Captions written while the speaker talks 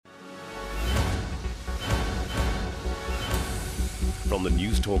From the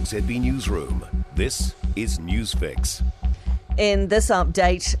Newstalk ZB newsroom, this is Newsfix. In this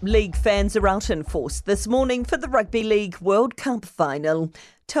update, league fans are out in force this morning for the Rugby League World Cup final.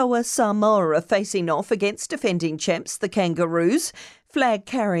 Toa Samoa are facing off against defending champs, the Kangaroos.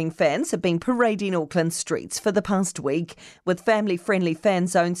 Flag-carrying fans have been parading Auckland streets for the past week, with family-friendly fan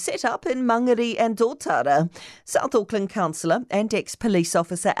zones set up in Mangere and Otara. South Auckland councillor and ex-police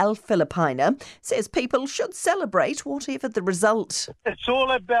officer Al Filipina says people should celebrate whatever the result. It's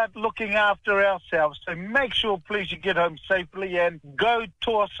all about looking after ourselves, so make sure, please, you get home safely and go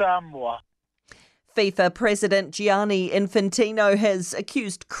Toa Samoa. FIFA President Gianni Infantino has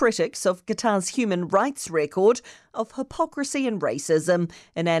accused critics of Qatar's human rights record of hypocrisy and racism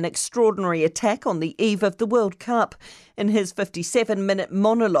in an extraordinary attack on the eve of the World Cup. In his 57-minute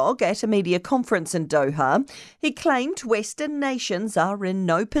monologue at a media conference in Doha, he claimed Western nations are in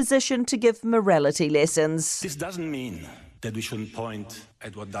no position to give morality lessons. This doesn't mean that we shouldn't point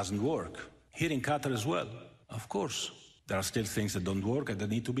at what doesn't work. Here in Qatar as well, of course, there are still things that don't work and that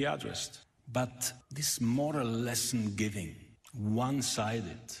need to be addressed. But this moral lesson giving,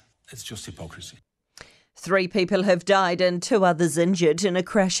 one-sided, it's just hypocrisy. 3 people have died and 2 others injured in a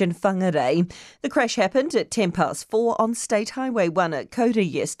crash in Whangarei. The crash happened at 4:10 on State Highway 1 at Koda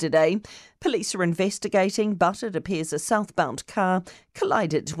yesterday. Police are investigating, but it appears a southbound car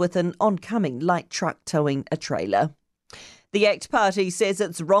collided with an oncoming light truck towing a trailer. The ACT Party says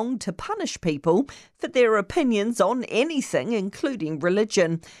it's wrong to punish people for their opinions on anything, including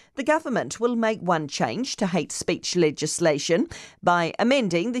religion. The government will make one change to hate speech legislation by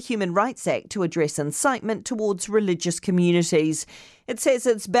amending the Human Rights Act to address incitement towards religious communities. It says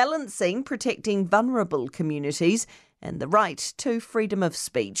it's balancing protecting vulnerable communities and the right to freedom of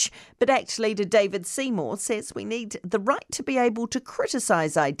speech. But ACT leader David Seymour says we need the right to be able to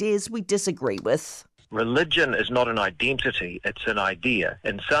criticise ideas we disagree with. Religion is not an identity, it's an idea.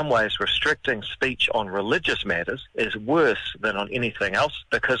 In some ways, restricting speech on religious matters is worse than on anything else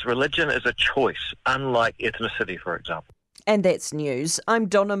because religion is a choice, unlike ethnicity, for example. And that's news. I'm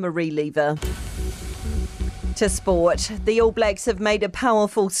Donna Marie Lever. To sport, the All Blacks have made a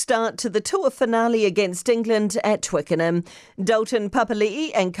powerful start to the tour finale against England at Twickenham. Dalton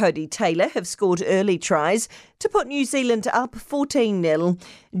Papali'i and Cody Taylor have scored early tries to put New Zealand up 14-0.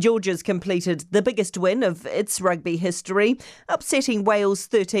 Georgia's completed the biggest win of its rugby history, upsetting Wales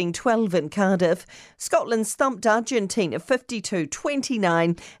 13-12 in Cardiff. Scotland stumped Argentina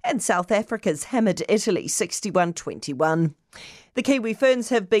 52-29 and South Africa's hammered Italy 61-21. The Kiwi Ferns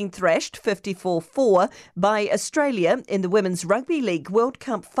have been thrashed 54-4 by Australia in the Women's Rugby League World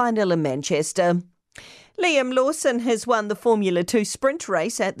Cup final in Manchester. Liam Lawson has won the Formula 2 sprint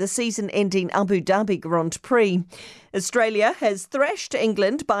race at the season-ending Abu Dhabi Grand Prix. Australia has thrashed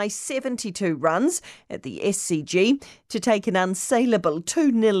England by 72 runs at the SCG to take an unsaleable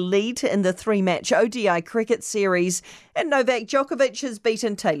 2-0 lead in the 3-match ODI cricket series. And Novak Djokovic has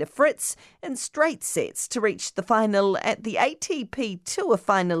beaten Taylor Fritz in straight sets to reach the final at the ATP Tour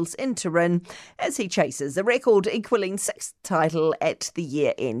Finals in Turin as he chases a record equalling 6th title at the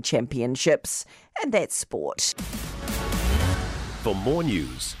year-end championships. And that's sport. For more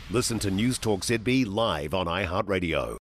news, listen to Newstalk ZB live on iHeartRadio.